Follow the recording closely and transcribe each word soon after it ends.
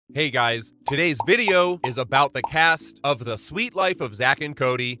Hey guys, today's video is about the cast of The Sweet Life of Zack and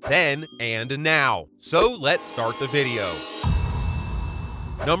Cody then and now. So let's start the video.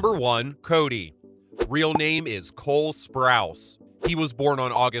 Number 1. Cody. Real name is Cole Sprouse. He was born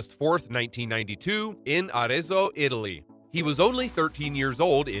on August 4th, 1992 in Arezzo, Italy. He was only 13 years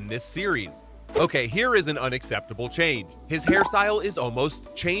old in this series. Okay, here is an unacceptable change. His hairstyle is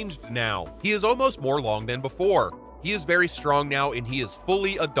almost changed now. He is almost more long than before. He is very strong now and he is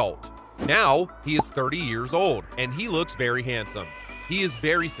fully adult. Now, he is 30 years old and he looks very handsome. He is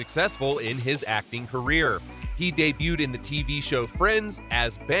very successful in his acting career. He debuted in the TV show Friends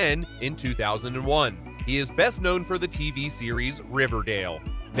as Ben in 2001. He is best known for the TV series Riverdale.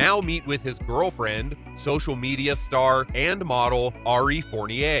 Now meet with his girlfriend, social media star and model Ari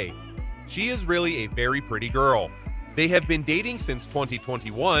Fournier. She is really a very pretty girl. They have been dating since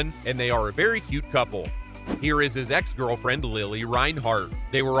 2021 and they are a very cute couple. Here is his ex-girlfriend Lily Reinhart.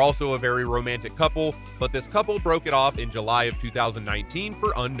 They were also a very romantic couple, but this couple broke it off in July of 2019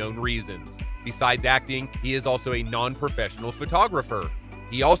 for unknown reasons. Besides acting, he is also a non-professional photographer.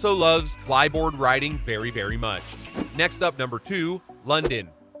 He also loves flyboard riding very much. Next up, number 2, London.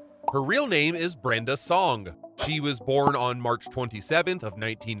 Her real name is Brenda Song. She was born on March 27th of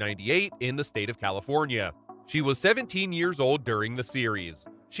 1998 in the state of California. She was 17 years old during the series.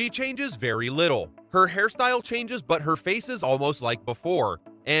 She changes very little. Her hairstyle changes, but her face is almost like before.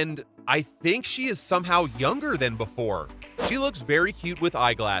 And I think she is somehow younger than before. She looks very cute with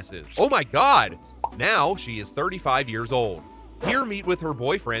eyeglasses. Oh my god! Now she is 35 years old. Here meet with her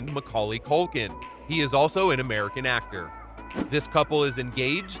boyfriend Macaulay Culkin. He is also an American actor. This couple is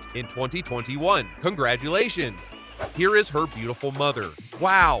engaged in 2021. Congratulations! Here is her beautiful mother.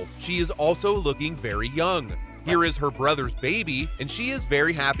 Wow, she is also looking very young. Here is her brother's baby, and she is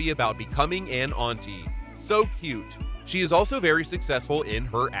very happy about becoming an auntie. So cute. She is also very successful in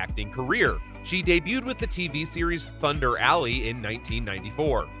her acting career. She debuted with the TV series Thunder Alley in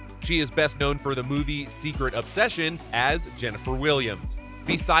 1994. She is best known for the movie Secret Obsession as Jennifer Williams.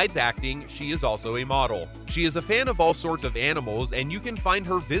 Besides acting, she is also a model. She is a fan of all sorts of animals, and you can find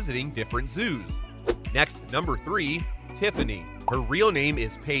her visiting different zoos. Next, number 3, Tiffany. Her real name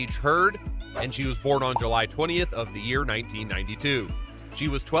is Paige Hurd, and she was born on July 20th of the year 1992. She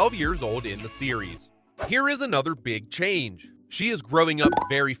was 12 years old in the series. Here is another big change. She is growing up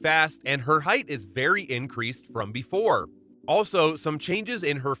very fast and her height is very increased from before. Also, some changes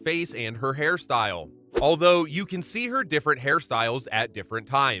in her face and her hairstyle, although you can see her different hairstyles at different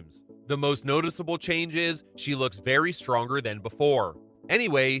times. The most noticeable change is she looks very stronger than before.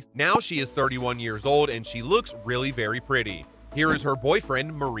 Anyway, now she is 31 years old and she looks really very pretty. Here is her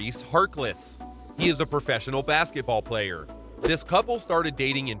boyfriend, Maurice Harkless. He is a professional basketball player. This couple started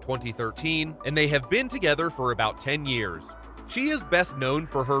dating in 2013, and they have been together for about 10 years. She is best known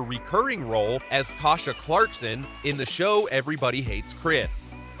for her recurring role as Tasha Clarkson in the show Everybody Hates Chris.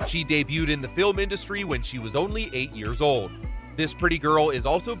 She debuted in the film industry when she was only 8 years old. This pretty girl is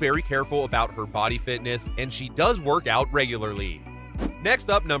also very careful about her body fitness, and she does work out regularly. Next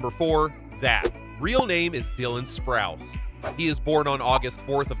up, number 4, Zack. Real name is Dylan Sprouse. He is born on August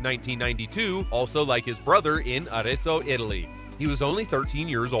 4th of 1992, also like his brother in Arezzo, Italy. He was only 13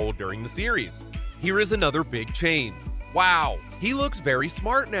 years old during the series. Here is another big change. Wow, he looks very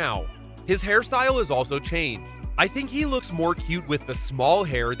smart now. His hairstyle is also changed. I think he looks more cute with the small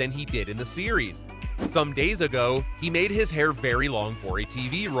hair than he did in the series. Some days ago, he made his hair very long for a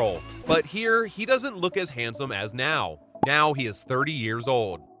TV role, but here he doesn't look as handsome as now. Now he is 30 years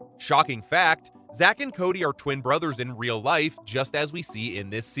old. Shocking fact, Zack and Cody are twin brothers in real life, just as we see in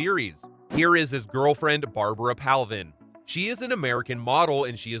this series. Here is his girlfriend, Barbara Palvin. She is an American model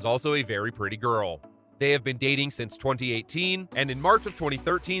and she is also a very pretty girl. They have been dating since 2018, and in March of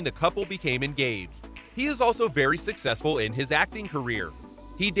 2013, the couple became engaged. He is also very successful in his acting career.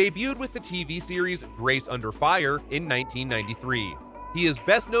 He debuted with the TV series Grace Under Fire in 1993. He is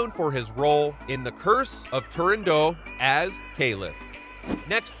best known for his role in The Curse of Turandot as Caliph.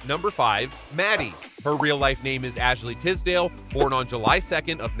 Next, number 5, Maddie. Her real life name is Ashley Tisdale, born on July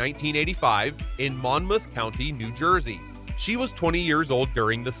 2nd of 1985 in Monmouth County, New Jersey. She was 20 years old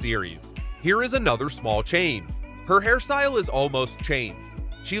during the series. Here is another small change. Her hairstyle is almost changed.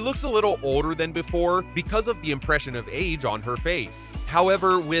 She looks a little older than before because of the impression of age on her face.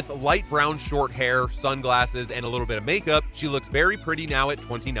 However, with light brown short hair, sunglasses, and a little bit of makeup, she looks very pretty now at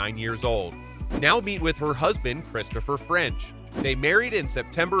 29 years old. Now meet with her husband, Christopher French. They married in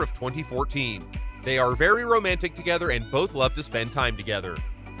September of 2014. They are very romantic together and both love to spend time together.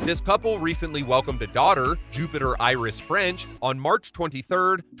 This couple recently welcomed a daughter, Jupiter Iris French, on March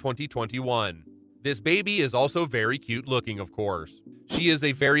 23, 2021. This baby is also very cute looking, of course. She is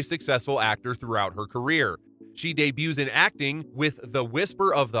a very successful actor throughout her career. She debuts in acting with the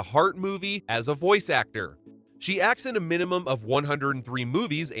Whisper of the Heart movie as a voice actor. She acts in a minimum of 103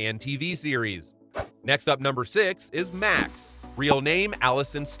 movies and TV series. Next up, number 6 is Max, real name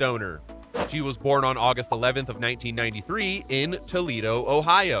Allison Stoner. She was born on August 11th of 1993 in Toledo,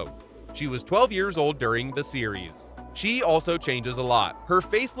 Ohio. She was 12 years old during the series. She also changes a lot. Her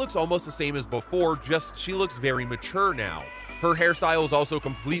face looks almost the same as before, just she looks very mature now. Her hairstyle is also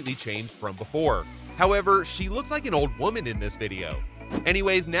completely changed from before. However, she looks like an old woman in this video.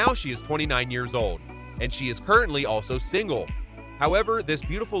 Anyways, now she is 29 years old, and she is currently also single. However, this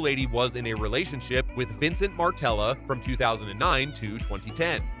beautiful lady was in a relationship with Vincent Martella from 2009 to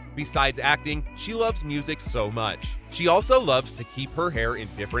 2010. Besides acting, she loves music so much. She also loves to keep her hair in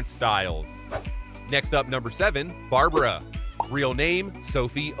different styles. Next up, number 7, Barbara. Real name,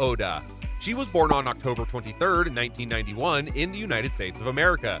 Sophie Oda. She was born on October 23rd, 1991 in the United States of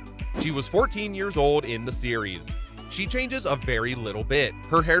America. She was 14 years old in the series. She changes a very little bit.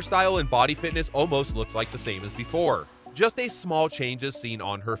 Her hairstyle and body fitness almost looks like the same as before. Just a small change is seen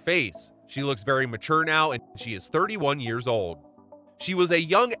on her face. She looks very mature now and she is 31 years old. She was a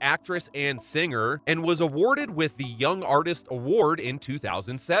young actress and singer and was awarded with the Young Artist Award in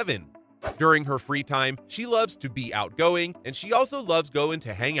 2007. During her free time, she loves to be outgoing, and she also loves going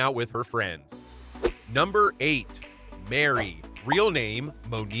to hang out with her friends. Number 8, Mary, real name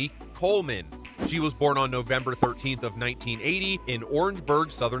Monique Coleman. She was born on November 13th of 1980 in Orangeburg,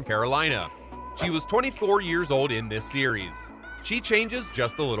 Southern Carolina. She was 24 years old in this series. She changes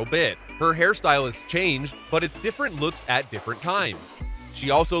just a little bit. Her hairstyle has changed, but it's different looks at different times. She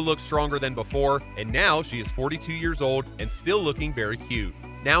also looks stronger than before, and now she is 42 years old and still looking very cute.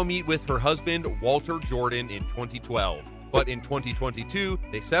 Now meet with her husband, Walter Jordan, in 2012. But in 2022,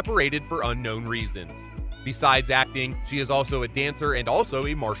 they separated for unknown reasons. Besides acting, she is also a dancer and also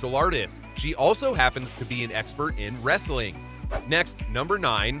a martial artist. She also happens to be an expert in wrestling. Next, number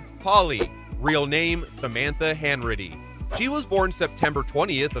 9, Polly. Real name, Samantha Hanratty. She was born September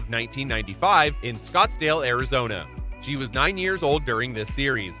 20th of 1995 in Scottsdale, Arizona. She was 9 years old during this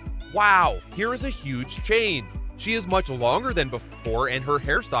series. Wow, here is a huge change. She is much longer than before and her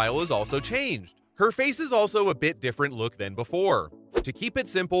hairstyle is also changed. Her face is also a bit different look than before. To keep it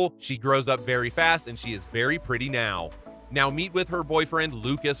simple, she grows up very fast and she is very pretty now. Now meet with her boyfriend,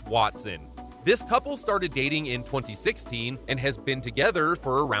 Lucas Watson. This couple started dating in 2016 and has been together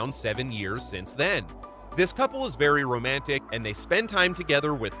for around 7 years since then. This couple is very romantic and they spend time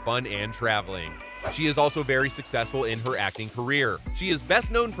together with fun and traveling. She is also very successful in her acting career. She is best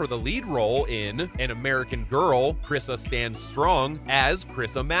known for the lead role in An American Girl, Chrissa Stands Strong, as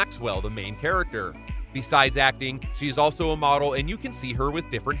Chrissa Maxwell, the main character. Besides acting, she is also a model and you can see her with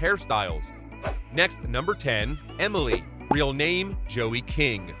different hairstyles. Next, number 10, Emily. Real name, Joey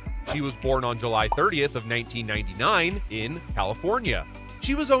King. She was born on July 30th of 1999 in California.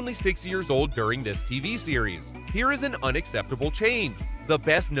 She was only 6 years old during this TV series. Here is an unacceptable change. The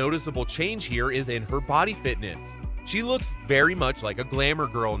best noticeable change here is in her body fitness. She looks very much like a glamour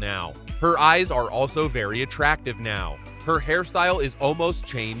girl now. Her eyes are also very attractive now. Her hairstyle is almost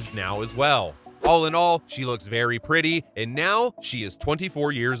changed now as well. All in all, she looks very pretty, and now she is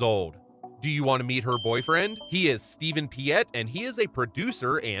 24 years old. Do you want to meet her boyfriend? He is Stephen Piet, and he is a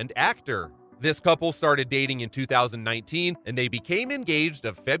producer and actor. This couple started dating in 2019, and they became engaged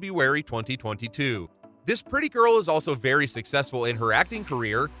of February 2022. This pretty girl is also very successful in her acting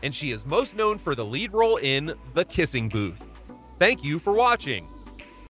career, and she is most known for the lead role in The Kissing Booth. Thank you for watching.